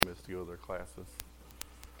few other classes.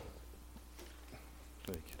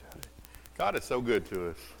 Thank you, Daddy. God is so good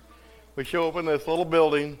to us. We show up in this little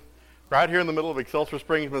building right here in the middle of Excelsior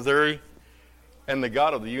Springs, Missouri, and the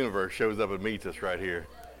God of the universe shows up and meets us right here.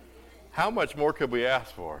 How much more could we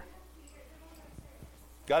ask for?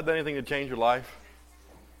 God done anything to change your life?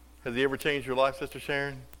 Has he ever changed your life, Sister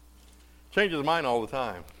Sharon? Changes mine all the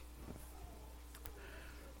time.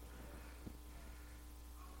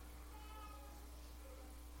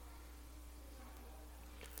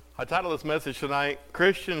 I titled this message tonight,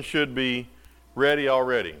 Christians Should Be Ready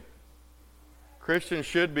Already. Christians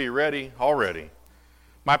should be ready already.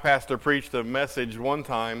 My pastor preached a message one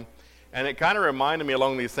time, and it kind of reminded me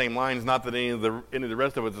along these same lines, not that any of the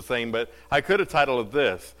rest of it's the same, but I could have titled it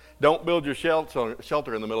this, Don't Build Your Shelter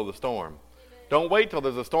in the Middle of the Storm. Don't wait till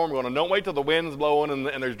there's a storm going on. Don't wait till the wind's blowing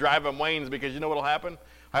and there's driving rains, because you know what will happen?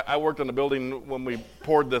 I worked in the building when we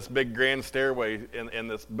poured this big grand stairway in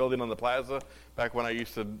this building on the plaza, back when I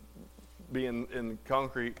used to be in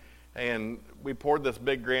concrete, and we poured this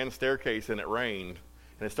big grand staircase and it rained.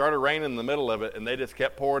 And it started raining in the middle of it, and they just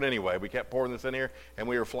kept pouring anyway. We kept pouring this in here, and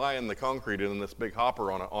we were flying the concrete in this big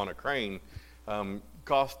hopper on a crane.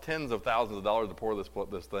 Cost tens of thousands of dollars to pour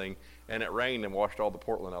this thing, and it rained and washed all the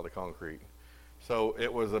Portland out of the concrete. So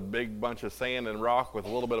it was a big bunch of sand and rock with a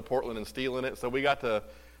little bit of Portland and steel in it. So we got to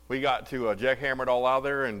jackhammer it all out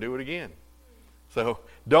there and do it again. So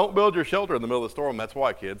don't build your shelter in the middle of the storm. That's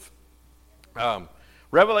why, kids.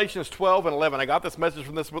 Revelations 12 and 11. I got this message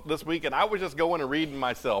from this week, and I was just going and reading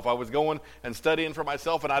myself. I was going and studying for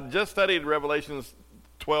myself, and I just studied Revelations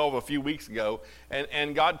 12 a few weeks ago,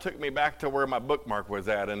 and God took me back to where my bookmark was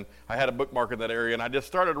at, and I had a bookmark in that area, and I just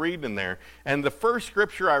started reading in there. And the first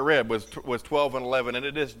scripture I read was 12 and 11,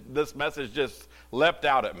 and this message just leapt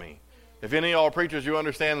out at me. If any of y'all are preachers, you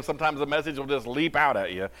understand sometimes the message will just leap out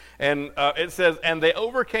at you. And it says, and they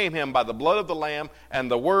overcame him by the blood of the Lamb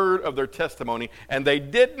and the word of their testimony, and they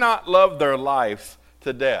did not love their lives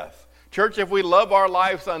to death. Church, if we love our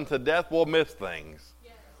lives unto death, we'll miss things.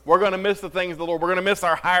 We're going to miss the things of the Lord. We're going to miss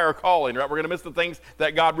our higher calling, right? We're going to miss the things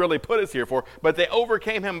that God really put us here for. But they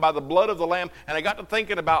overcame him by the blood of the Lamb. And I got to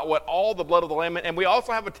thinking about what all the blood of the Lamb meant. And we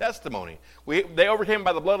also have a testimony. They overcame him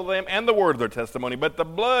by the blood of the Lamb and the word of their testimony. But the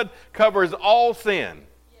blood covers all sin.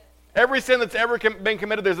 Every sin that's ever been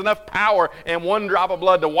committed, there's enough power in one drop of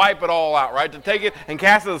blood to wipe it all out, right? To take it and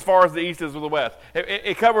cast it as far as the east is with the west.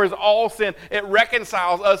 It covers all sin. It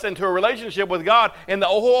reconciles us into a relationship with God. In the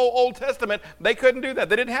whole Old Testament, they couldn't do that.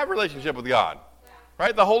 They didn't have a relationship with God,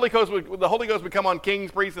 right? The Holy Ghost would come on kings,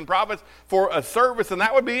 priests, and prophets for a service, and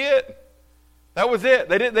that would be it. That was it.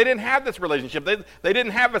 They didn't have this relationship. They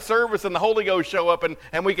didn't have a service and the Holy Ghost show up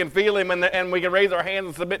and we can feel him and we can raise our hands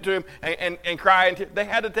and submit to him and cry. They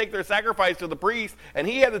had to take their sacrifice to the priest, and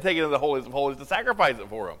he had to take it to the holies of holies to sacrifice it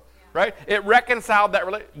for them. Right? It reconciled that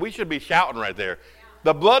relationship. We should be shouting right there.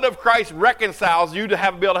 The blood of Christ reconciles you to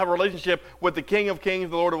be able to have a relationship with the King of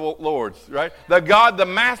Kings, the Lord of Lords, right? The God, the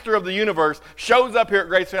Master of the universe, shows up here at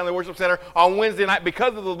Grace Family Worship Center on Wednesday night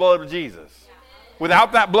because of the blood of Jesus.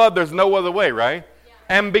 Without that blood, there's no other way, right?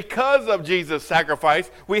 And because of Jesus'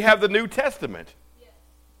 sacrifice, we have the New Testament.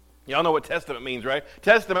 Y'all know what testament means, right?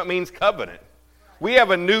 Testament means covenant. We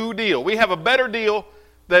have a new deal. We have a better deal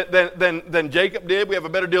than Jacob did. We have a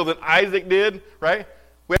better deal than Isaac did, right?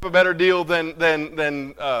 We have a better deal than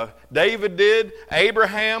David did,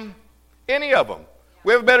 Abraham, any of them.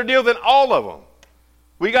 We have a better deal than all of them.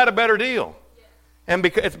 We got a better deal. And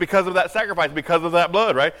it's because of that sacrifice, because of that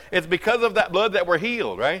blood, right? It's because of that blood that we're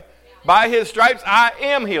healed, right? By his stripes, I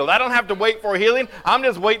am healed. I don't have to wait for healing. I'm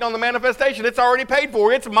just waiting on the manifestation. It's already paid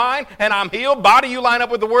for. It's mine, and I'm healed. Body, you line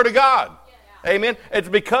up with the Word of God. Amen? It's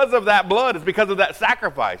because of that blood. It's because of that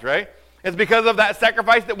sacrifice, right? It's because of that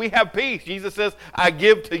sacrifice that we have peace. Jesus says, I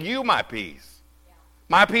give to you my peace.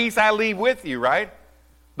 My peace I leave with you, right?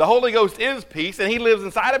 The Holy Ghost is peace, and he lives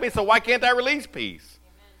inside of me, so why can't I release peace?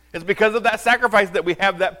 It's because of that sacrifice that we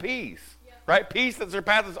have that peace, right? Peace that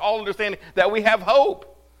surpasses all understanding, that we have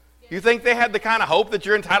hope. You think they had the kind of hope that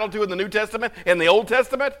you're entitled to in the New Testament, in the Old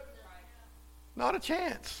Testament? Not a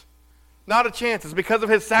chance. Not a chance. It's because of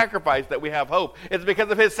his sacrifice that we have hope. It's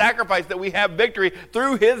because of his sacrifice that we have victory.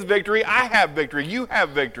 Through his victory, I have victory. You have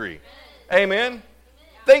victory. Amen?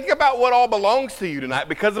 Think about what all belongs to you tonight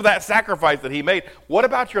because of that sacrifice that he made. What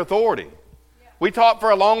about your authority? We talked for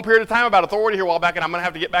a long period of time about authority here a while back, and I'm going to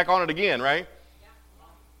have to get back on it again, right?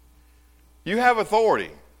 You have authority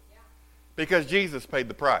because Jesus paid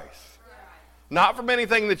the price. Not from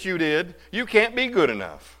anything that you did. You can't be good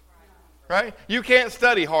enough, right? You can't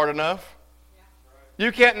study hard enough.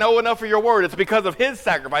 You can't know enough of your word. It's because of his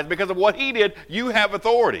sacrifice, because of what he did, you have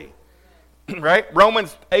authority. right?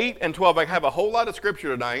 Romans 8 and 12. I have a whole lot of scripture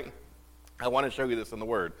tonight. I want to show you this in the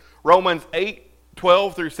Word. Romans 8,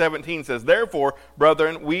 12 through 17 says, therefore,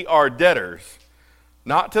 brethren, we are debtors,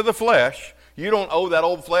 not to the flesh. You don't owe that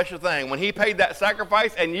old flesh a thing. When he paid that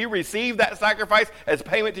sacrifice and you received that sacrifice as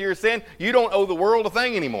payment to your sin, you don't owe the world a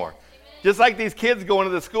thing anymore. Amen. Just like these kids going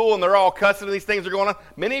to the school and they're all cussing and these things are going on.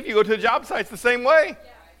 Many of you go to job sites the same way.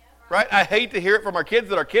 Yeah. Right? I hate to hear it from our kids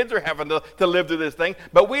that our kids are having to live through this thing.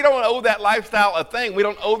 But we don't owe that lifestyle a thing. We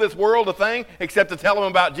don't owe this world a thing except to tell them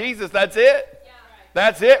about Jesus. That's it. Yeah.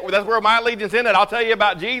 That's it. That's where my allegiance is. I'll tell you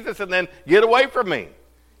about Jesus and then get away from me.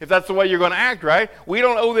 If that's the way you're going to act, right? We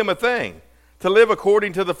don't owe them a thing to live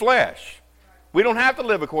according to the flesh. We don't have to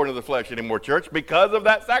live according to the flesh anymore, church, because of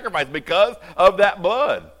that sacrifice, because of that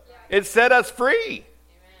blood. It set us free.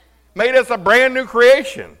 Made us a brand new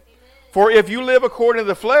creation. For if you live according to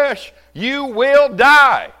the flesh, you will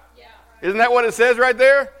die. Isn't that what it says right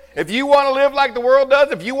there? If you want to live like the world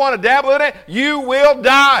does, if you want to dabble in it, you will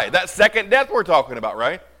die. That second death we're talking about,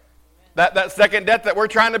 right? That second death that we're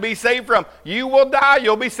trying to be saved from. You will die.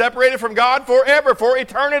 You'll be separated from God forever, for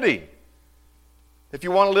eternity. If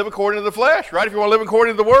you want to live according to the flesh, right? If you want to live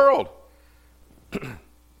according to the world.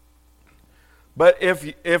 But if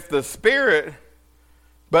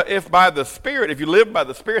by the Spirit, if you live by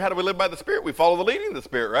the Spirit, how do we live by the Spirit? We follow the leading of the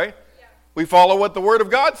Spirit, right? Yeah. We follow what the Word of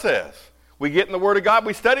God says. We get in the Word of God,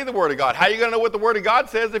 we study the Word of God. How are you going to know what the Word of God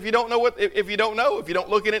says if you don't know if you don't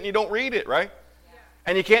look at it and you don't read it, right? Yeah.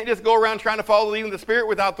 And you can't just go around trying to follow the leading of the Spirit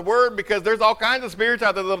without the Word, because there's all kinds of spirits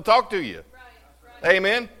out there that'll talk to you. Right.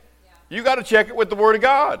 Amen? Yeah. You got to check it with the Word of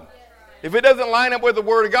God. Yeah. If it doesn't line up with the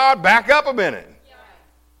Word of God, back up a minute.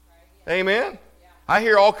 Yeah. Amen? Yeah. I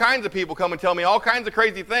hear all kinds of people come and tell me all kinds of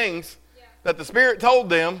crazy things that the Spirit told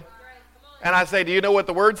them. And I say, do you know what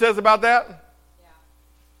the Word says about that? Yeah.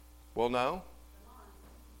 Well, no.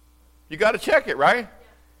 You got to check it, right? Yeah.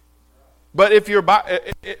 But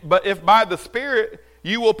if by the Spirit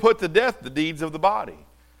you will put to death the deeds of the body.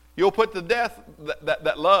 You'll put to death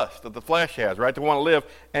that lust that the flesh has, right? To want to live,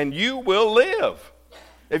 and you will live.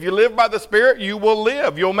 If you live by the Spirit, you will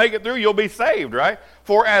live. You'll make it through. You'll be saved, right?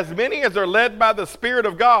 For as many as are led by the Spirit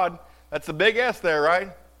of God, that's a big S there, right?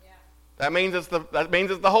 That means it's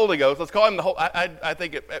the Holy Ghost. Let's call him the Holy. I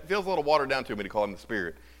think it feels a little watered down to me to call him the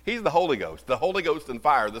Spirit. He's the Holy Ghost and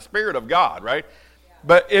fire, the Spirit of God, right? Yeah.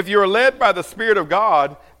 But if you're led by the Spirit of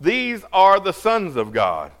God, these are the sons of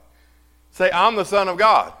God. Say, I'm the son of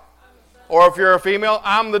God. Or if you're a female,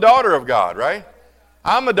 I'm the daughter of God, right?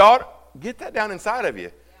 I'm the daughter. Get that down inside of you.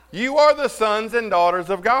 You are the sons and daughters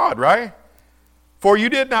of God, right? For you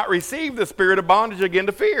did not receive the spirit of bondage again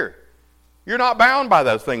to fear. You're not bound by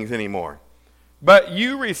those things anymore. But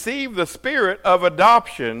you receive the spirit of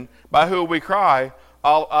adoption by whom we cry,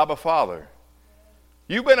 Abba, Father.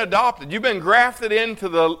 You've been adopted. You've been grafted into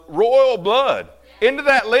the royal blood, into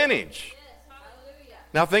that lineage.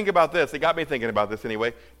 Now think about this. It got me thinking about this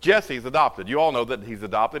anyway. Jesse's adopted. You all know that he's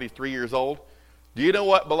adopted. He's 3 years old. Do you know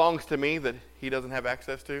what belongs to me that he doesn't have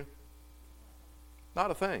access to?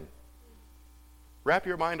 Not a thing. Wrap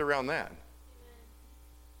your mind around that.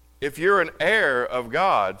 If you're an heir of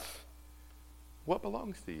God's, what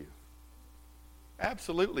belongs to you?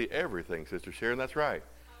 Absolutely everything, Sister Sharon. That's right.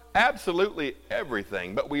 Absolutely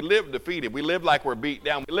everything. But we live defeated. We live like we're beat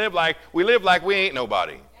down. We live like we ain't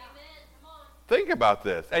nobody. Think about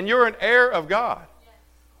this. And you're an heir of God.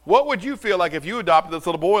 What would you feel like if you adopted this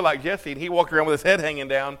little boy like Jesse and he walked around with his head hanging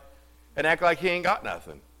down and act like he ain't got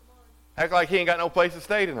nothing? Act like he ain't got no place to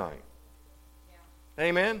stay tonight. Yeah.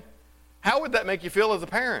 Amen? How would that make you feel as a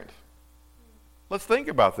parent? Let's think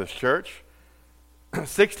about this, church.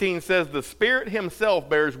 16 says, the Spirit himself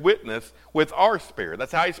bears witness with our spirit.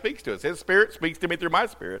 That's how he speaks to us. His Spirit speaks to me through my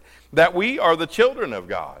spirit, that we are the children of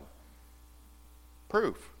God.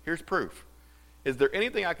 Proof. Here's proof. Is there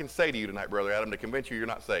anything I can say to you tonight, Brother Adam, to convince you you're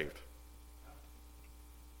not saved?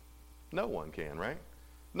 No one can, right?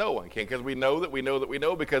 No one can, because we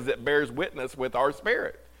know because it bears witness with our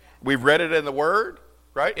spirit. We've read it in the Word,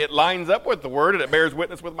 right? It lines up with the Word, and it bears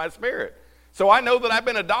witness with my spirit. So I know that I've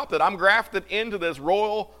been adopted. I'm grafted into this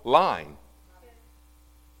royal line.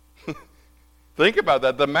 Think about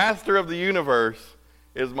that. The master of the universe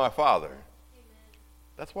is my Father.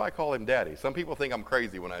 That's why I call him Daddy. Some people think I'm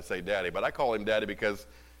crazy when I say Daddy, but I call him Daddy because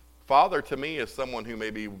Father to me is someone who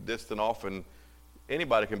may be distant off, and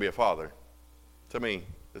anybody can be a father. To me,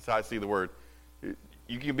 that's how I see the word.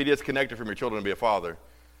 You can be disconnected from your children and be a father.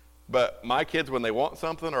 But my kids, when they want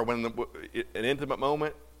something or when an intimate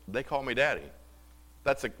moment, they call me Daddy.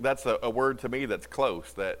 That's a word to me that's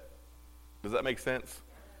close. Does that make sense?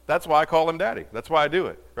 That's why I call him Daddy. That's why I do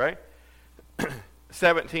it, right?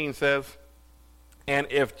 17 says, And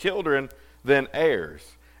if children, then heirs,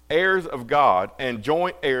 heirs of God and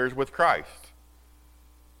joint heirs with Christ.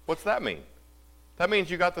 What's that mean? That means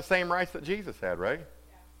you got the same rights that Jesus had, right?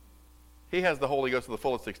 Yeah. He has the Holy Ghost to the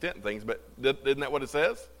fullest extent in things, but isn't that what it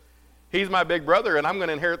says? He's my big brother, and I'm going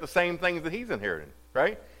to inherit the same things that he's inheriting,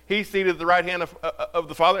 right? He's seated at the right hand of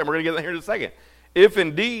the Father, and we're going to get that here in a second. If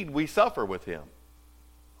indeed we suffer with him.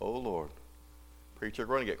 Oh, Lord. Preacher,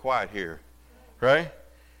 we're going to get quiet here, right?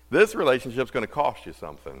 This relationship's going to cost you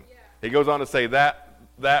something. Yeah. He goes on to say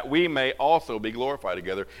that we may also be glorified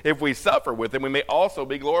together. If we suffer with him, we may also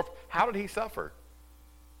be glorified. How did he suffer?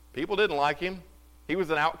 People didn't like him. He was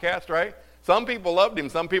an outcast, right? Some people loved him.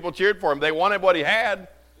 Some people cheered for him. They wanted what he had,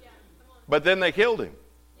 but then they killed him.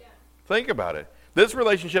 Yeah. Think about it. This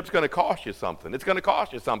relationship's going to cost you something. It's going to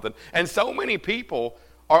cost you something. And so many people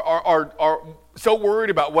are so worried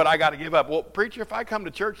about what I got to give up. Well, preacher, if I come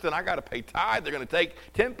to church, then I got to pay tithe. They're going to take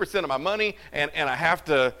 10% of my money, and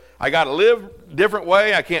I got to live a different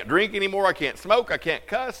way. I can't drink anymore. I can't smoke. I can't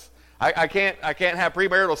cuss. I can't have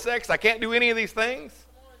premarital sex. I can't do any of these things.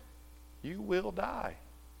 You will die,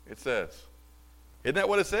 it says. Isn't that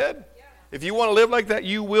what it said? Yeah. If you want to live like that,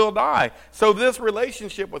 you will die. So this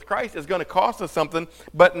relationship with Christ is going to cost us something,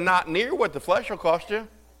 but not near what the flesh will cost you.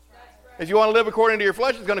 If you want to live according to your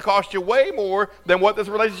flesh, it's going to cost you way more than what this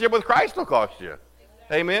relationship with Christ will cost you.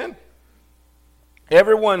 Exactly. Amen?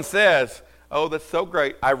 Everyone says, oh, that's so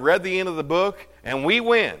great. I read the end of the book, and we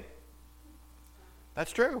win.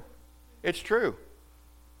 That's true. It's true.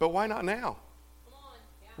 But why not now?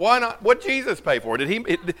 Why not? What did Jesus pay for? Did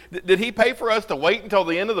he pay for us to wait until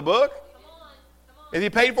the end of the book? If he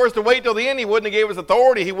paid for us to wait till the end, he wouldn't have gave us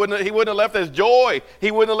authority. He wouldn't have left us joy. He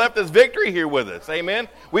wouldn't have left us victory here with us. Amen?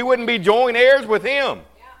 We wouldn't be joint heirs with him.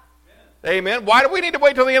 Yeah. Amen? Why do we need to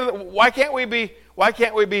wait till the end? Why can't we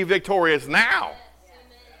be victorious now?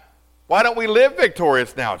 Why don't we live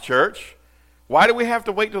victorious now, church? Why do we have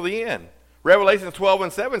to wait till the end? Revelation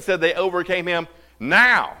 12:7 said they overcame him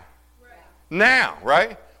now. Right. Now,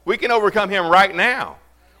 right? We can overcome him right now.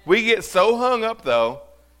 We get so hung up, though.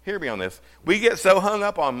 Hear me on this. We get so hung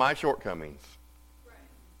up on my shortcomings.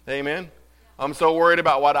 Right. Amen? Yeah. I'm so worried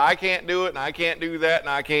about what I can't do it, and I can't do that, and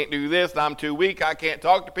I can't do this, and I'm too weak. I can't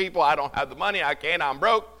talk to people. I don't have the money. I'm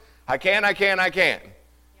broke. I can't. Yeah.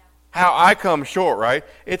 How I come short, right?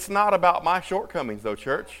 It's not about my shortcomings, though,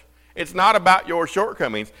 church. It's not about your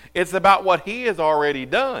shortcomings. It's about what he has already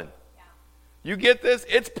done. Yeah. You get this?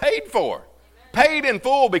 It's paid for. Paid in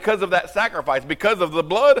full because of that sacrifice, because of the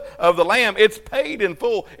blood of the Lamb. It's paid in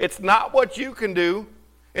full. It's not what you can do.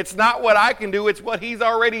 It's not what I can do. It's what he's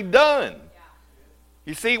already done. Yeah.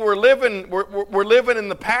 You see, we're living in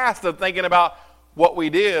the past of thinking about what we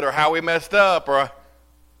did or how we messed up, or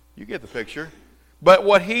you get the picture. But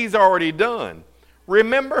what he's already done.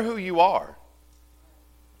 Remember who you are.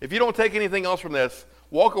 If you don't take anything else from this,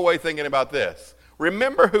 walk away thinking about this.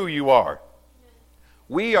 Remember who you are.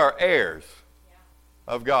 We are heirs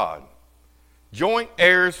of God. Joint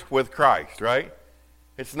heirs with Christ, right?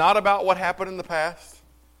 It's not about what happened in the past.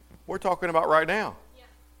 We're talking about right now. Yeah.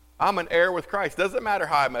 I'm an heir with Christ. Doesn't matter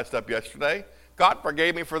how I messed up yesterday. God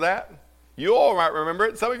forgave me for that. You all might remember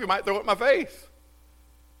it. Some of you might throw it in my face.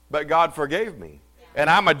 But God forgave me. Yeah. And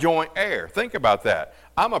I'm a joint heir. Think about that.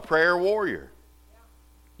 I'm a prayer warrior. Yeah.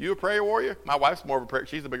 You a prayer warrior? My wife's more of a prayer.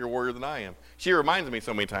 She's a bigger warrior than I am. She reminds me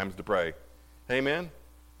so many times to pray. Amen?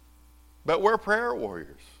 But we're prayer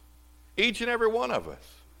warriors. Each and every one of us.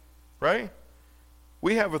 Right?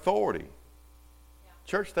 We have authority. Yeah.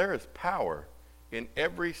 Church, there is power in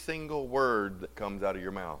every single word that comes out of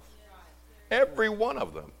your mouth. Yeah. Every one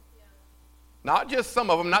of them. Yeah. Not just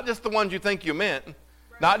some of them, not just the ones you think you meant.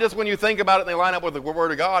 Right. Not just when you think about it and they line up with the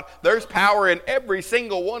Word of God. There's power in every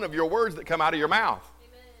single one of your words that come out of your mouth.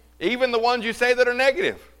 Amen. Even the ones you say that are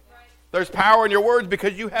negative. There's power in your words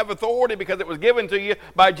because you have authority, because it was given to you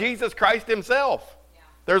by Jesus Christ himself. Yeah.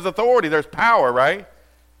 There's authority. There's power, right?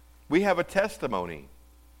 We have a testimony.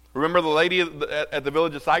 Remember the lady at the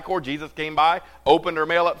village of Sychar? Jesus came by, opened her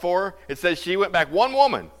mail up for her. It says she went back. One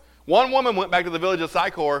woman went back to the village of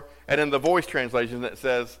Sychar, and in the Voice translation it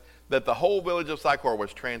says that the whole village of Sychar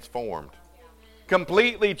was transformed.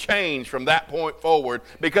 Completely changed from that point forward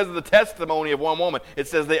because of the testimony of one woman. It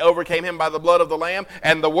says they overcame him by the blood of the Lamb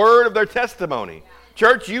and the word of their testimony. Yeah.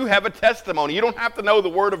 Church, you have a testimony. You don't have to know the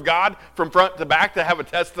Word of God from front to back to have a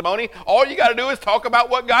testimony. All you got to do is talk about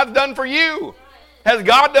what God's done for you. Has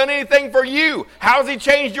God done anything for you? How's he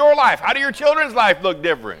changed your life? How do your children's life look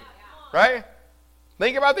different? Right?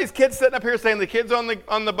 Think about these kids sitting up here saying the kids on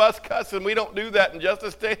the bus cuss and we don't do that in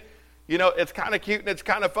Justice Day. You know, it's kind of cute and it's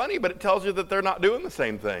kind of funny, but it tells you that they're not doing the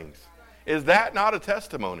same things. Is that not a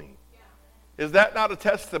testimony? Is that not a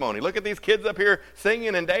testimony? Look at these kids up here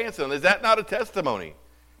singing and dancing. Is that not a testimony?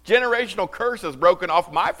 Generational curse is broken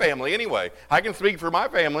off my family anyway. I can speak for my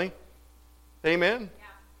family. Amen? Yeah.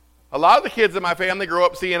 A lot of the kids in my family grow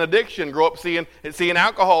up seeing addiction, grow up seeing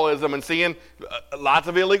alcoholism and seeing lots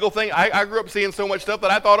of illegal things. I grew up seeing so much stuff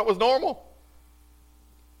that I thought it was normal.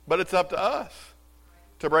 But it's up to us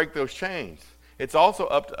to break those chains. It's also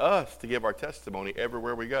up to us to give our testimony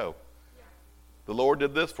everywhere we go. The Lord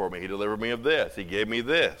did this for me. He delivered me of this. He gave me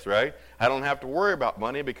this, right? I don't have to worry about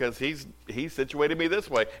money because He's situated me this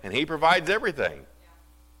way, and He provides everything,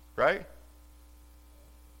 right?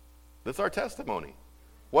 This is our testimony.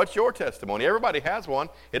 What's your testimony? Everybody has one.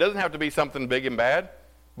 It doesn't have to be something big and bad,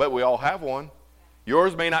 but we all have one.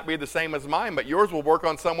 Yours may not be the same as mine, but yours will work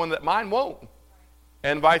on someone that mine won't,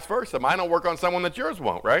 and vice versa. Mine will work on someone that yours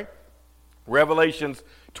won't, right? Revelations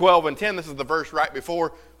 12 and 10, this is the verse right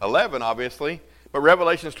before 11, obviously. But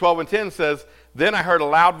Revelations 12 and 10 says, "Then I heard a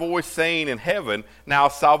loud voice saying in heaven, now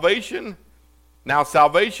salvation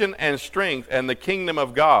and strength and the kingdom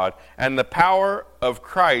of God and the power of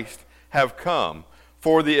Christ have come.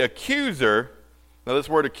 For the accuser," now this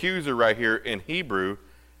word accuser right here in Hebrew,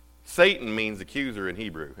 Satan means accuser in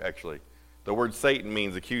Hebrew, actually. The word Satan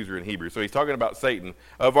means accuser in Hebrew. So he's talking about Satan,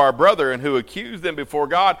 "of our brethren who accused them before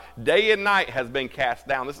God day and night has been cast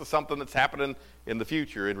down." This is something that's happening in the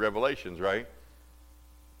future in Revelations, right?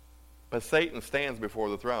 But Satan stands before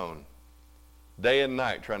the throne day and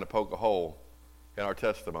night trying to poke a hole in our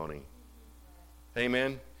testimony.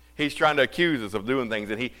 Amen? He's trying to accuse us of doing things,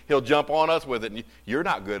 and he'll jump on us with it. And you're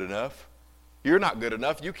not good enough. You're not good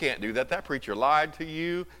enough. You can't do that. That preacher lied to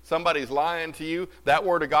you. Somebody's lying to you. That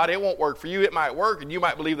word of God, it won't work for you. It might work, and you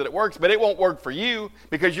might believe that it works, but it won't work for you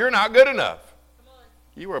because you're not good enough.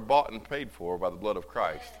 You were bought and paid for by the blood of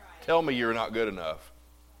Christ. Tell me you're not good enough.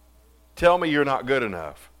 Tell me you're not good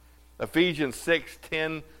enough. Ephesians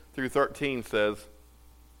 6:10 through 13 says,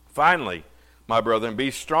 "Finally, my brethren, be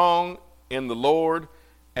strong in the Lord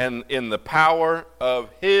and in the power of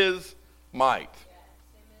His might."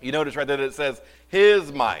 You notice right there that it says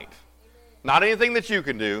His might. Not anything that you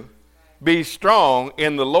can do. Be strong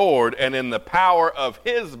in the Lord and in the power of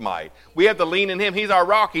His might. We have to lean in Him. He's our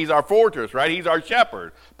rock. He's our fortress, right? He's our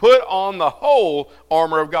shepherd. Put on the whole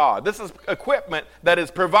armor of God. This is equipment that is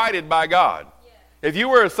provided by God. If you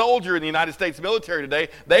were a soldier in the United States military today,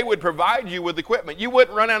 they would provide you with equipment. You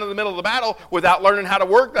wouldn't run out in the middle of the battle without learning how to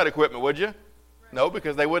work that equipment, would you? Right. No,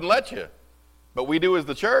 because they wouldn't let you. But we do as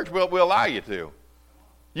the church, we'll allow you to.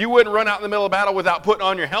 You wouldn't run out in the middle of battle without putting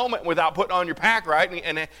on your helmet, without putting on your pack, right,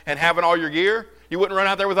 and having all your gear. You wouldn't run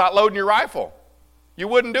out there without loading your rifle. You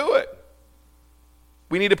wouldn't do it.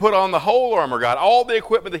 We need to put on the whole armor of God, all the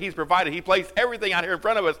equipment that He's provided. He placed everything out here in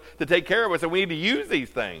front of us to take care of us, and we need to use these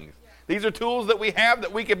things. These are tools that we have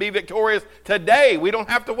that we can be victorious today. We don't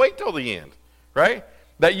have to wait till the end, right?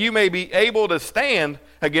 That you may be able to stand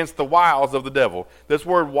against the wiles of the devil. This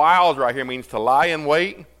word wiles right here means to lie in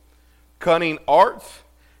wait, cunning arts,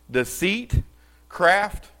 deceit,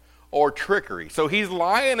 craft, or trickery. So he's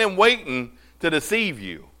lying and waiting to deceive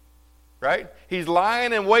you, right? He's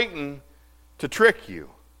lying and waiting to trick you,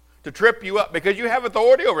 to trip you up because you have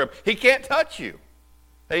authority over him. He can't touch you.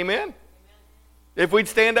 Amen? If we'd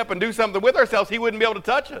stand up and do something with ourselves, he wouldn't be able to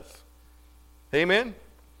touch us. Amen?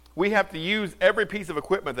 We have to use every piece of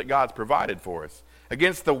equipment that God's provided for us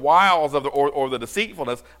against the wiles of or the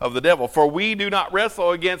deceitfulness of the devil. For we do not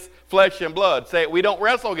wrestle against flesh and blood. Say it, we don't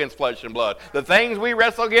wrestle against flesh and blood. The things we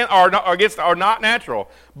wrestle against are not natural,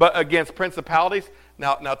 but against principalities.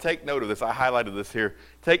 Now take note of this. I highlighted this here.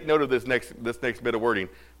 Take note of this next bit of wording.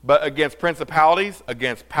 But against principalities,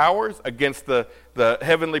 against powers, against the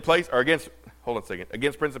heavenly place, or against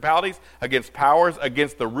principalities, against powers,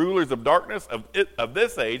 against the rulers of darkness of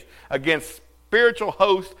this age, against spiritual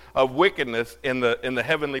hosts of wickedness in the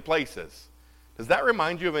heavenly places. Does that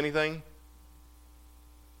remind you of anything?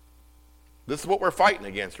 This is what we're fighting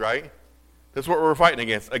against, right? This is what we're fighting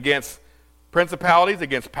against. Against principalities,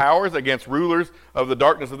 against powers, against rulers of the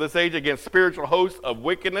darkness of this age, against spiritual hosts of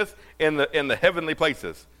wickedness in the heavenly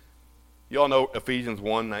places. You all know Ephesians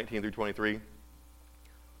 1:19 through 23.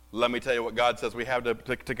 Let me tell you what God says we have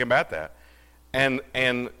to combat that.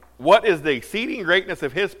 And what is the exceeding greatness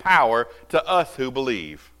of his power to us who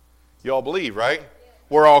believe? You all believe, right?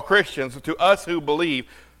 We're all Christians. To us who believe,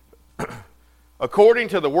 according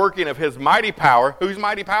to the working of his mighty power. Whose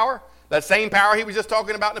mighty power? That same power he was just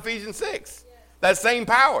talking about in Ephesians 6. That same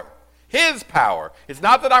power. His power. It's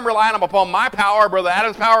not that I'm relying upon my power, Brother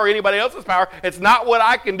Adam's power, or anybody else's power. It's not what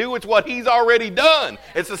I can do. It's what he's already done.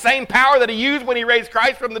 It's the same power that he used when he raised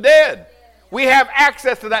Christ from the dead. We have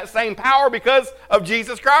access to that same power because of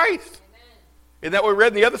Jesus Christ. Isn't that what we read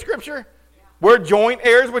in the other scripture? Yeah. We're joint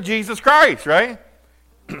heirs with Jesus Christ, right?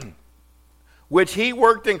 Which he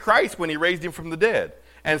worked in Christ when he raised him from the dead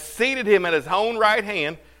and seated him at his own right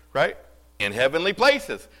hand, right, in heavenly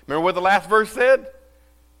places. Remember what the last verse said?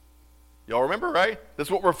 Y'all remember, right? This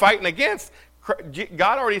is what we're fighting against.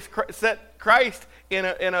 God already set Christ in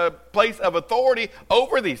a place of authority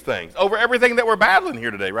over these things, over everything that we're battling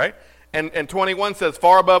here today, right? And 21 says,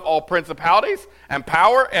 far above all principalities and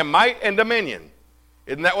power and might and dominion.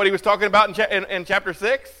 Isn't that what he was talking about in chapter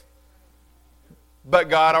 6? But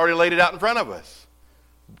God already laid it out in front of us.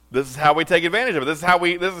 This is how we take advantage of it. This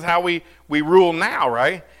is how we rule now,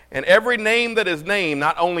 right? And every name that is named,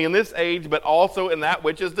 not only in this age, but also in that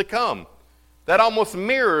which is to come. That almost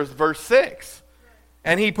mirrors verse 6.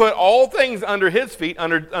 And he put all things under his feet,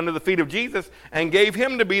 under the feet of Jesus, and gave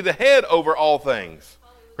him to be the head over all things.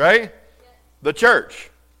 Right? The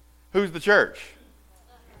church. Who's the church?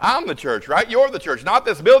 I'm the church, right? You're the church. Not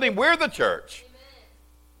this building, we're the church.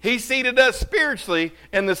 He seated us spiritually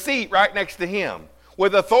in the seat right next to him,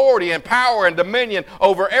 with authority and power and dominion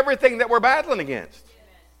over everything that we're battling against.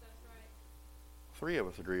 Three of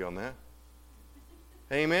us agree on that.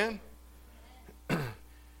 Amen?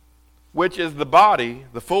 Which is the body,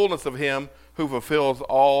 the fullness of him who fulfills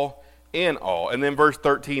all in all. And then verse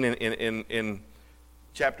 13 in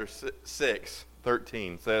chapter 6,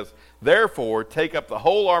 13 says, therefore take up the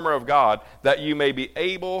whole armor of God, that you may be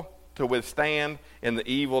able to withstand in the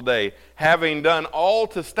evil day. Having done all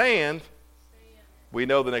to stand. We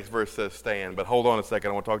know the next verse says stand, but hold on a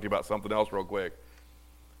second. I want to talk to you about something else real quick.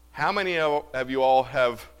 How many of you all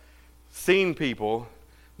have seen people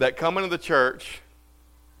that come into the church?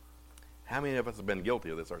 How many of us have been guilty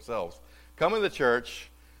of this ourselves? Come into the church,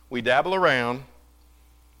 we dabble around,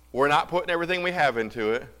 we're not putting everything we have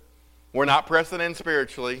into it, we're not pressing in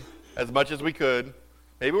spiritually as much as we could.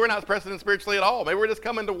 Maybe we're not pressing in spiritually at all. Maybe we're just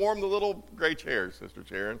coming to warm the little gray chairs, Sister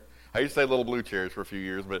Sharon. I used to say little blue chairs for a few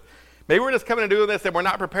years, but maybe we're just coming to do this and we're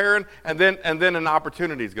not preparing, and then an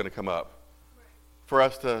opportunity is going to come up for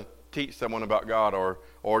us to teach someone about God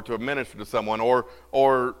or to minister to someone or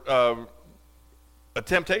a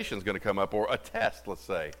temptation is going to come up, or a test, let's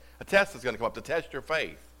say. A test is going to come up to test your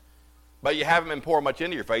faith. But you haven't been pouring much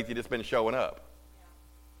into your faith, you've just been showing up.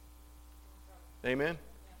 Yeah. Amen?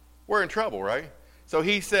 Yeah. We're in trouble, right? So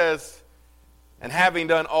he says, and having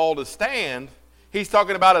done all to stand, he's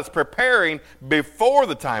talking about us preparing before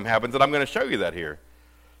the time happens, and I'm going to show you that here.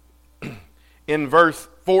 In verse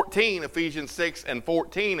 14, Ephesians 6 and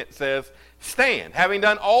 14, it says, stand. Having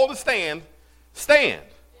done all to stand, stand.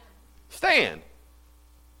 Yeah. Stand.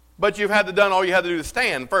 But you had to do to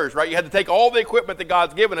stand first, right? You had to take all the equipment that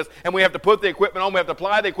God's given us, and we have to put the equipment on. We have to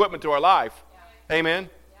apply the equipment to our life. Yeah. Amen?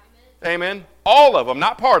 Yeah. Amen? All of them,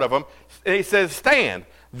 not part of them. And he says, stand.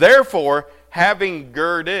 Therefore, having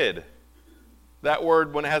girded. That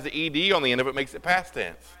word, when it has the ed on the end of it, makes it past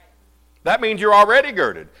tense. Right. That means you're already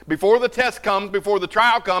girded. Before the test comes, before the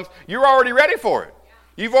trial comes, you're already ready for it.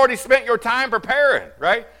 Yeah. You've already spent your time preparing,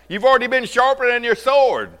 right? You've already been sharpening your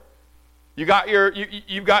sword. You've got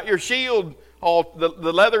your shield, all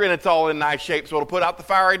the leather in it's all in nice shape, so it'll put out the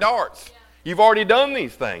fiery darts. Yeah. You've already done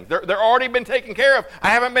these things. They're already been taken care of. I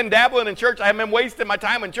haven't been dabbling in church. I haven't been wasting my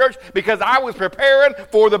time in church because I was preparing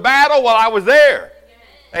for the battle while I was there.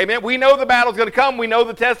 Amen. Amen. We know the battle's going to come. We know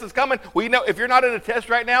the test is coming. We know if you're not in a test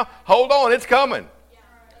right now, hold on, it's coming. Yeah.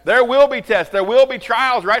 There will be tests. There will be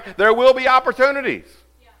trials, right? There will be opportunities.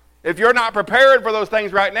 If you're not prepared for those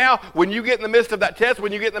things right now, when you get in the midst of that test,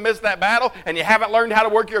 when you get in the midst of that battle, and you haven't learned how to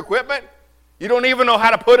work your equipment, you don't even know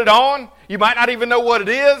how to put it on, you might not even know what it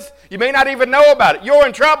is, you may not even know about it, you're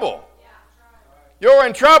in trouble. You're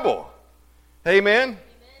in trouble. Amen?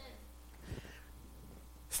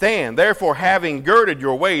 Stand, therefore, having girded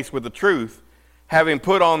your waist with the truth, having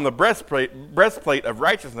put on the breastplate of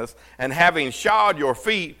righteousness, and having shod your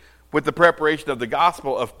feet with the preparation of the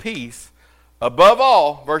gospel of peace. Above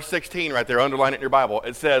all, verse 16 right there, underline it in your Bible.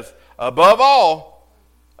 It says, above all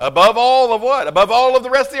of what? Above all of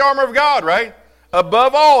the rest of the armor of God, right?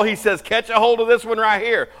 Above all, he says, catch a hold of this one right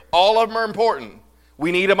here. All of them are important.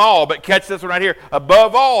 We need them all, but catch this one right here.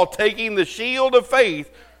 Above all, taking the shield of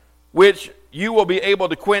faith, which you will be able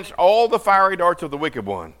to quench all the fiery darts of the wicked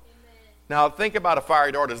one. Now, think about a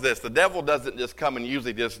fiery dart as this. The devil doesn't just come and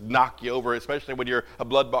usually just knock you over, especially when you're a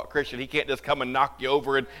blood-bought Christian. He can't just come and knock you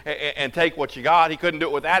over and take what you got. He couldn't do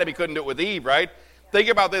it with Adam. He couldn't do it with Eve, right? Yeah. Think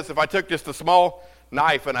about this. If I took just a small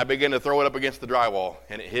knife and I began to throw it up against the drywall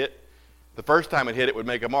and it hit, the first time it hit, it would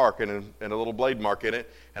make a mark and a little blade mark in it.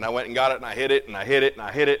 And I went and got it and I hit it and I hit it and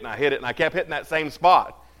I hit it and I hit it and I kept hitting that same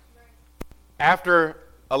spot. After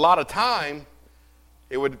a lot of time,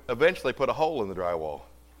 it would eventually put a hole in the drywall.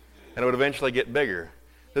 And it would eventually get bigger.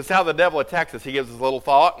 This is how the devil attacks us. He gives us a little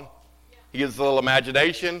thought. He gives us a little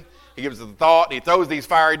imagination. He gives us a thought. And he throws these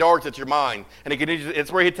fiery darts at your mind. And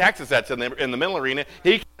it's where he attacks us at in the mental arena.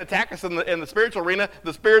 He can attack us in the spiritual arena.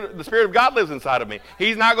 The Spirit of God lives inside of me.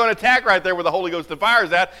 He's not going to attack right there where the Holy Ghost and fire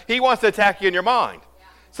is at. He wants to attack you in your mind.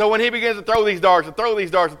 So when he begins to throw these darts and throw these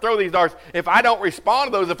darts and throw these darts, if I don't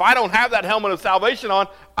respond to those, if I don't have that helmet of salvation on,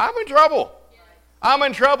 I'm in trouble. I'm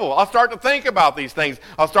in trouble. I'll start to think about these things.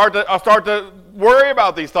 I'll start to worry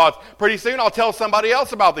about these thoughts. Pretty soon I'll tell somebody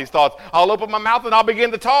else about these thoughts. I'll open my mouth and I'll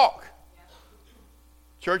begin to talk.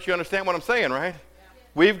 Church, you understand what I'm saying, right?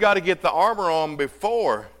 We've got to get the armor on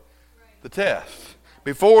before the test,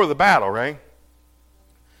 before the battle, right?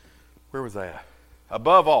 Where was that?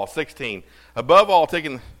 Above all, 16. Above all,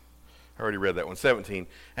 I already read that one, 17.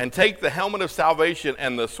 And take the helmet of salvation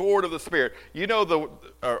and the sword of the Spirit. You know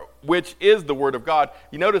which is the Word of God.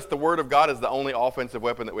 You notice the Word of God is the only offensive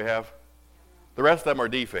weapon that we have. The rest of them are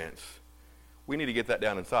defense. We need to get that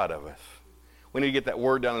down inside of us. We need to get that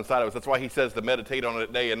Word down inside of us. That's why he says to meditate on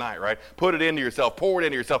it day and night, right? Put it into yourself. Pour it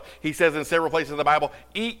into yourself. He says in several places in the Bible,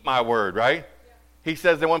 eat my Word, right? He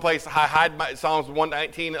says in one place, I hide Psalms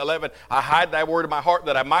 119:11, I hide thy word in my heart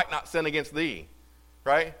that I might not sin against thee,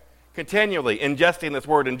 right? Continually ingesting this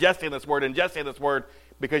word,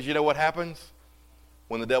 because you know what happens?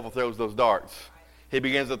 When the devil throws those darts, he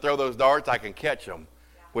begins to throw those darts, I can catch them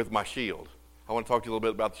with my shield. I want to talk to you a little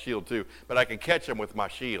bit about the shield too, but I can catch them with my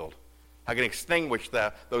shield. I can extinguish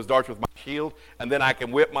those darts with my shield, and then I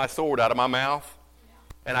can whip my sword out of my mouth,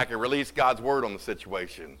 and I can release God's word on the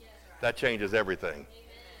situation. That changes everything.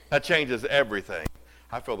 That changes everything.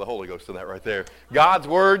 I feel the Holy Ghost in that right there. God's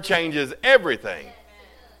word changes everything.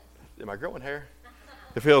 Am I growing hair?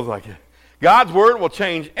 It feels like it. God's word will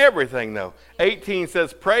change everything, though. 18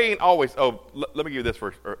 says, praying always. Oh, let me give you this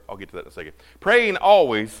first. Or I'll get to that in a second. Praying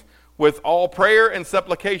always with all prayer and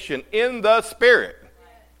supplication in the Spirit.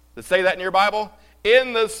 Does it say that in your Bible?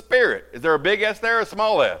 In the Spirit. Is there a big S there or a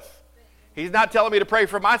small s? He's not telling me to pray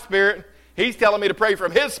from my spirit. He's telling me to pray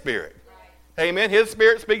from His Spirit. Amen. His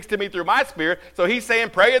Spirit speaks to me through my spirit. So He's saying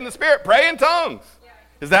pray in the Spirit. Pray in tongues.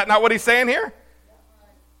 Is that not what He's saying here?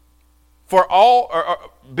 For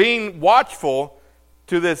all, being watchful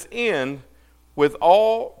to this end with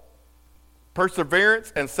all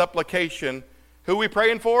perseverance and supplication. Who are we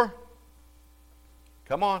praying for?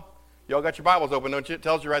 Come on. Y'all got your Bibles open, don't you? It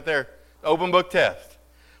tells you right there. Open book test.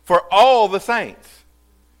 For all the saints.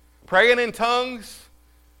 Praying in tongues.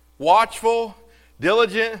 Watchful.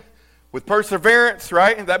 Diligent. With perseverance,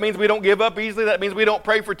 right? That means we don't give up easily. That means we don't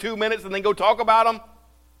pray for 2 minutes and then go talk about them.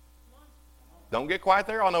 Don't get quiet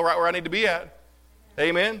there. I'll know right where I need to be at.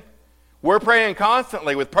 Amen. We're praying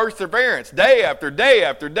constantly with perseverance, day after day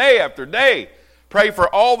after day after day. Pray for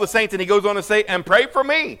all the saints. And he goes on to say, and pray for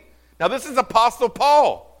me. Now this is Apostle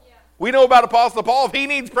Paul. Yeah. We know about Apostle Paul. If he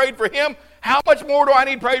needs prayed for him, how much more do I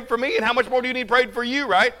need prayed for me? And how much more do you need prayed for you,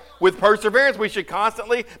 right? With perseverance, we should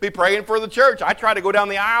constantly be praying for the church. I try to go down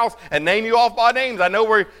the aisles and name you off by names. I know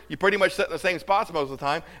where you pretty much sit in the same spots most of the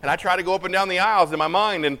time. And I try to go up and down the aisles in my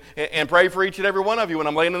mind and pray for each and every one of you when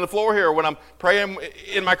I'm laying on the floor here, or when I'm praying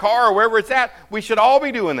in my car, or wherever it's at. We should all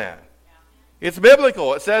be doing that. Yeah. It's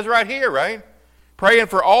biblical. It says right here, right? Praying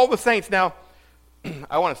for all the saints. Now,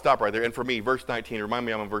 I want to stop right there. And for me, verse 19, remind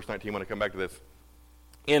me I'm in verse 19 when I come back to this.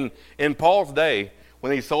 In Paul's day,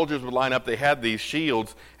 when these soldiers would line up, they had these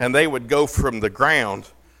shields, and they would go from the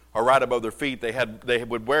ground or right above their feet. They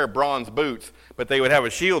would wear bronze boots, but they would have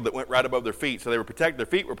a shield that went right above their feet, so they were protected. Their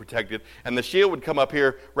feet were protected, and the shield would come up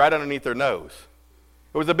here right underneath their nose.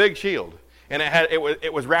 It was a big shield, and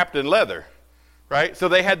it was wrapped in leather, right? So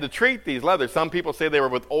they had to treat these leathers. Some people say they were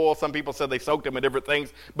with oil. Some people said they soaked them in different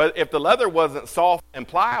things. But if the leather wasn't soft and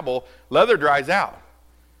pliable, leather dries out.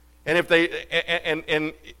 And if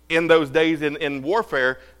and in those days in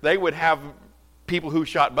warfare, they would have people who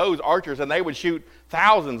shot bows, archers, and they would shoot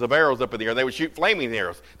thousands of arrows up in the air. They would shoot flaming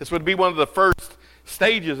arrows. This would be one of the first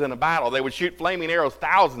stages in a battle. They would shoot flaming arrows,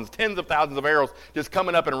 thousands, tens of thousands of arrows just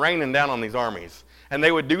coming up and raining down on these armies. And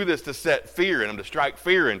they would do this to set fear in them, to strike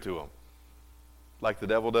fear into them, like the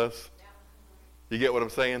devil does. You get what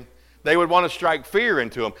I'm saying? They would want to strike fear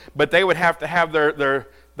into them, but they would have to have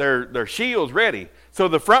their shields ready. So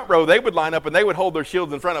the front row, they would line up and they would hold their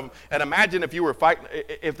shields in front of them. And imagine if you were fighting,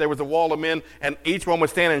 if there was a wall of men and each one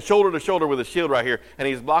was standing shoulder to shoulder with a shield right here, and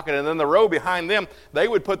he's blocking it. And then the row behind them, they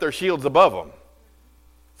would put their shields above them.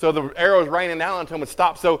 So the arrows raining down on them would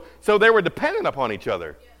stop. So they were dependent upon each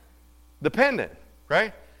other. Yeah. Dependent,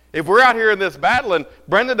 right? If we're out here in this battle and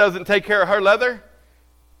Brenda doesn't take care of her leather,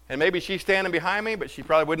 And maybe she's standing behind me, but she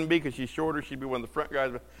probably wouldn't be because she's shorter. She'd be one of the front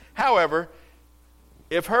guys. However,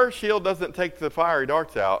 if her shield doesn't take the fiery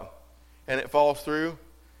darts out and it falls through,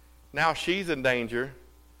 now she's in danger.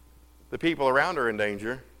 The people around her are in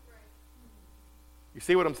danger. You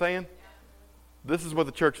see what I'm saying? This is what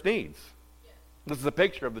the church needs. This is a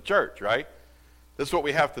picture of the church, right? This is what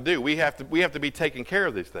we have to do. We have to be taking care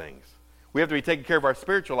of these things. We have to be taking care of our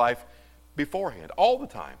spiritual life beforehand, all the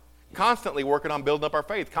time. Constantly working on building up our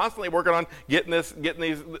faith. Constantly working on getting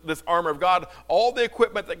this armor of God, all the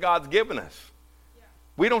equipment that God's given us.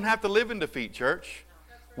 We don't have to live in defeat, church.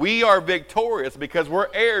 We are victorious because we're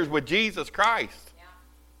heirs with Jesus Christ.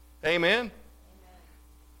 Amen?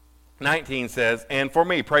 19 says, and for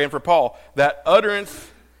me, praying for Paul, that utterance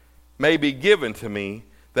may be given to me,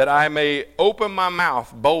 that I may open my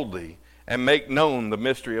mouth boldly and make known the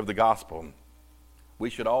mystery of the gospel. We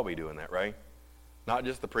should all be doing that, right? Not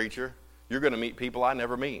just the preacher. You're going to meet people I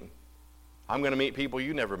never meet. I'm going to meet people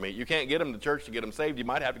you never meet. You can't get them to church to get them saved. You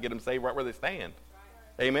might have to get them saved right where they stand.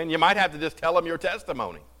 Right. Amen. You might have to just tell them your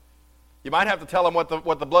testimony. You might have to tell them what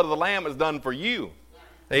the blood of the Lamb has done for you.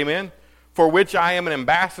 Yeah. Amen. For which I am an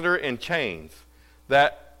ambassador in chains,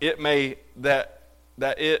 that in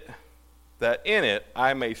it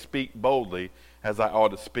I may speak boldly as I ought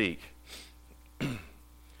to speak.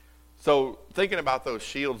 So thinking about those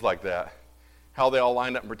shields like that, how they all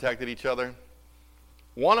lined up and protected each other.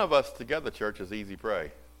 One of us together, church, is easy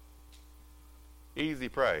prey. Easy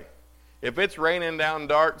prey. If it's raining down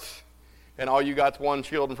darts and all you got's one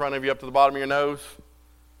shield in front of you up to the bottom of your nose,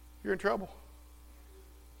 you're in trouble.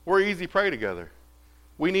 We're easy prey together.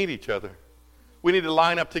 We need each other. We need to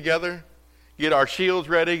line up together, get our shields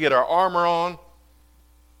ready, get our armor on.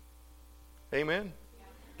 Amen.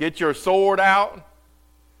 Get your sword out.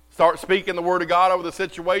 Start speaking the word of God over the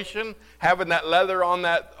situation, having that leather on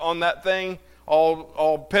that thing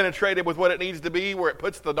all penetrated with what it needs to be, where it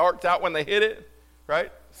puts the darts out when they hit it,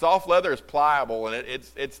 right? Soft leather is pliable and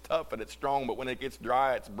it's tough and it's strong, but when it gets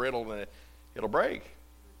dry, it's brittle and it'll break.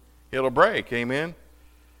 It'll break, amen?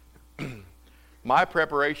 My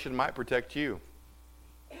preparation might protect you.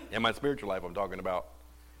 In my spiritual life I'm talking about.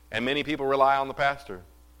 And many people rely on the pastor,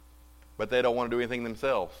 but they don't want to do anything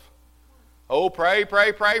themselves. Oh, pray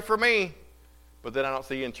for me. But then I don't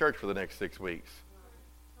see you in church for the next 6 weeks.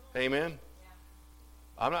 Amen?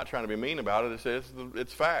 I'm not trying to be mean about it.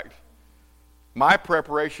 It's fact. My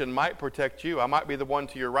preparation might protect you. I might be the one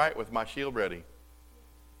to your right with my shield ready.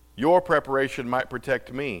 Your preparation might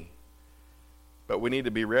protect me. But we need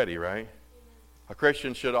to be ready, right? A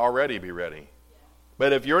Christian should already be ready.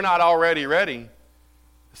 But if you're not already ready,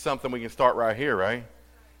 it's something we can start right here, right?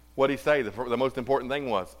 What did he say? The most important thing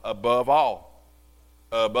was, above all,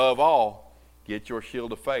 get your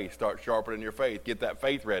shield of faith. Start sharpening your faith. Get that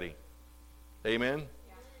faith ready. Amen? Yeah.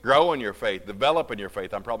 Grow in your faith. Develop in your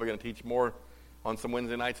faith. I'm probably going to teach more on some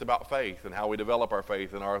Wednesday nights about faith and how we develop our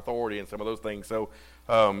faith and our authority and some of those things. So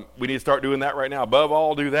we need to start doing that right now. Above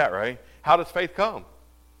all, do that, right? How does faith come?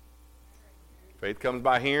 Faith comes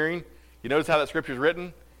by hearing. You notice how that scripture is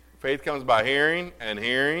written? Faith comes by hearing and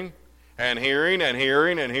hearing and hearing and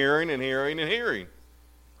hearing and hearing and hearing and hearing.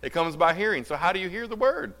 It comes by hearing. So how do you hear the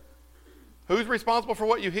word? Who's responsible for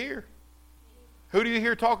what you hear? Who do you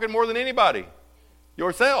hear talking more than anybody?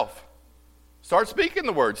 Yourself. Start speaking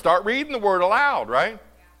the word. Start reading the word aloud, right?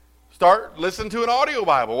 Start listening to an audio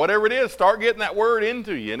Bible, whatever it is. Start getting that word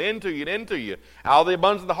into you and into you and into you. Out of the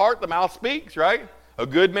abundance of the heart, the mouth speaks, right? A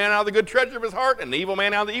good man out of the good treasure of his heart, and an evil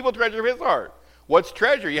man out of the evil treasure of his heart. What's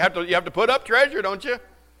treasure? You have to put up treasure, don't you?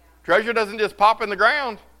 Treasure doesn't just pop in the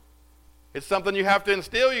ground. It's something you have to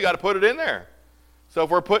instill. You got to put it in there. So if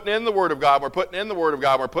we're putting in the Word of God, we're putting in the Word of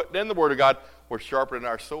God, we're sharpening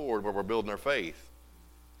our sword where we're building our faith.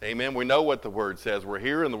 Amen. We know what the Word says. We're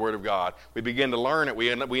hearing the Word of God. We begin to learn it.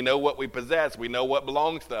 We know what we possess. We know what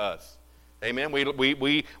belongs to us. Amen.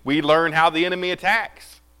 We learn how the enemy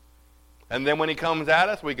attacks. And then when he comes at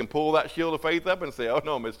us, we can pull that shield of faith up and say, oh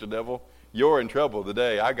no, Mr. Devil, you're in trouble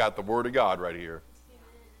today. I got the Word of God right here.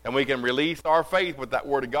 And we can release our faith with that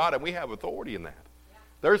Word of God, and we have authority in that.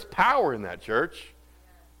 There's power in that, church.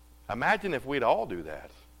 Imagine if we'd all do that.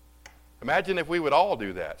 Imagine if we would all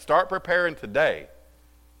do that. Start preparing today.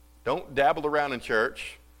 Don't dabble around in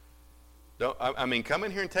church. Come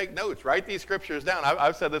in here and take notes. Write these scriptures down.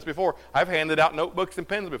 I've said this before. I've handed out notebooks and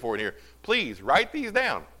pens before in here. Please, write these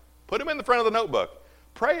down. Put them in the front of the notebook.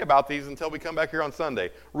 Pray about these until we come back here on Sunday.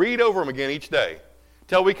 Read over them again each day.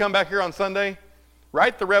 Till we come back here on Sunday,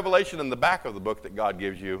 write the revelation in the back of the book that God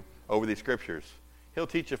gives you over these scriptures. He'll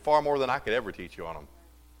teach you far more than I could ever teach you on them.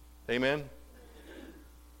 Amen?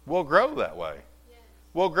 We'll grow that way.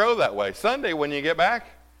 We'll grow that way. Sunday when you get back,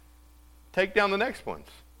 take down the next ones.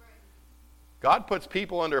 God puts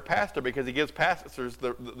people under a pastor because he gives pastors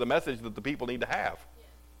the message that the people need to have.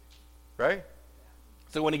 Right?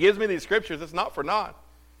 So when he gives me these scriptures, it's not for naught.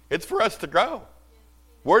 It's for us to grow.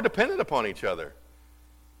 We're dependent upon each other.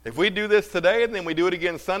 If we do this today and then we do it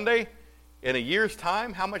again Sunday, in a year's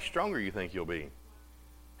time, how much stronger you think you'll be?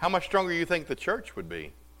 How much stronger you think the church would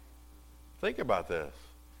be? Think about this.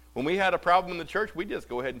 When we had a problem in the church, we just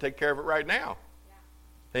go ahead and take care of it right now.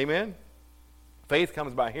 Yeah. Amen? Faith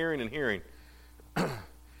comes by hearing and hearing.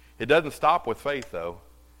 It doesn't stop with faith, though.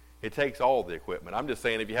 It takes all the equipment. I'm just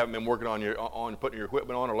saying, if you haven't been working on putting your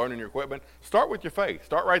equipment on or learning your equipment, start with your faith.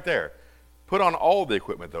 Start right there. Put on all the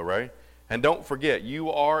equipment, though, right? And don't forget,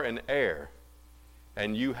 you are an heir,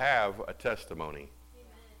 and you have a testimony.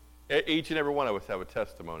 Amen. Each and every one of us have a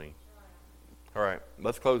testimony. All right,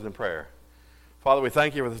 let's close in prayer. Father, we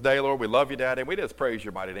thank you for this day, Lord. We love you, Daddy. We just praise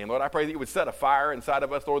your mighty name, Lord. I pray that you would set a fire inside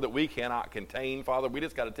of us, Lord, that we cannot contain, Father. We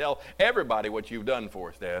just got to tell everybody what you've done for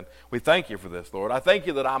us, Dad. We thank you for this, Lord. I thank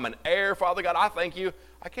you that I'm an heir, Father God. I thank you.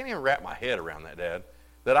 I can't even wrap my head around that, Dad,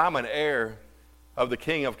 that I'm an heir of the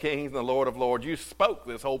King of Kings and the Lord of Lords. You spoke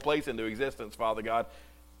this whole place into existence, Father God,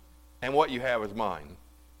 and what you have is mine.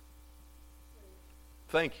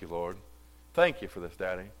 Thank you, Lord. Thank you for this,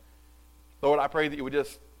 Daddy. Lord, I pray that you would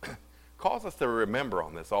just cause us to remember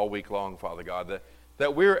on this all week long, Father God,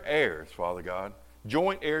 that we're heirs, Father God,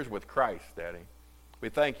 joint heirs with Christ, Daddy. We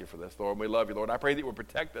thank you for this, Lord, and we love you, Lord. I pray that you would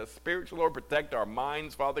protect us spiritually, Lord, protect our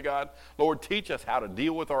minds, Father God. Lord, teach us how to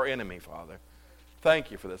deal with our enemy, Father.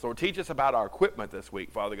 Thank you for this, Lord. Teach us about our equipment this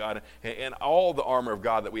week, Father God, and all the armor of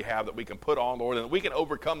God that we have that we can put on, Lord, and that we can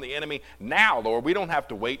overcome the enemy now, Lord. We don't have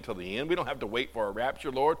to wait till the end. We don't have to wait for a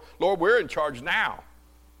rapture, Lord. Lord, we're in charge now.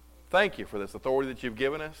 Thank you for this authority that you've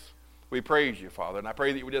given us. We praise you, Father, and I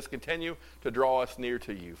pray that you would just continue to draw us near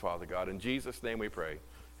to you, Father God. In Jesus' name we pray.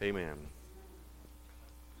 Amen.